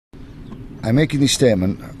I'm making this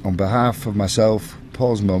statement on behalf of myself,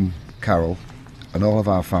 Paul's mum, Carol, and all of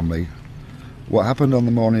our family. What happened on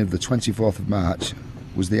the morning of the 24th of March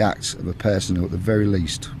was the act of a person who at the very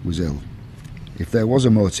least was ill. If there was a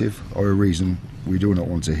motive or a reason, we do not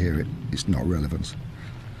want to hear it. It's not relevant.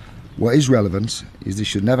 What is relevant is this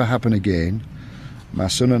should never happen again. My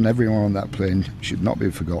son and everyone on that plane should not be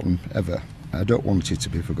forgotten, ever. I don't want it to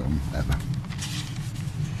be forgotten, ever.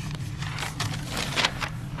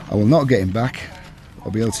 I will not get him back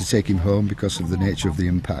or be able to take him home because of the nature of the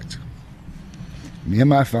impact. Me and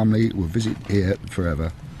my family will visit here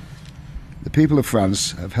forever. The people of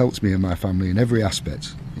France have helped me and my family in every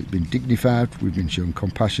aspect. It's been dignified, we've been shown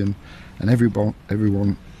compassion, and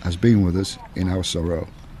everyone has been with us in our sorrow.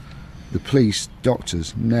 The police,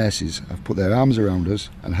 doctors, nurses have put their arms around us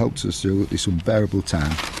and helped us through this unbearable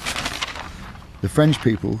time. The French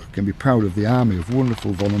people can be proud of the army of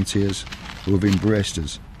wonderful volunteers who have embraced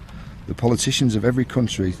us. The politicians of every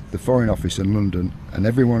country, the Foreign Office in London, and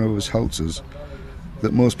everyone who has helped us,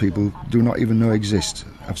 that most people do not even know exist,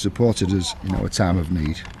 have supported us in our time of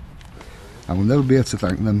need. I will never be able to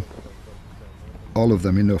thank them, all of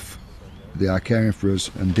them, enough. They are caring for us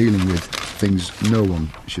and dealing with things no one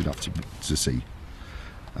should have to see.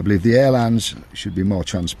 I believe the airlines should be more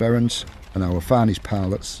transparent and our finest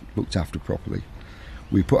pilots looked after properly.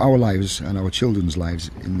 We put our lives and our children's lives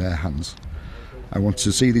in their hands. I want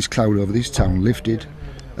to see this cloud over this town lifted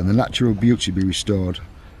and the natural beauty be restored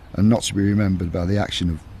and not to be remembered by the action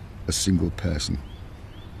of a single person.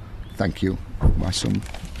 Thank you, my son,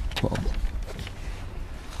 Paul.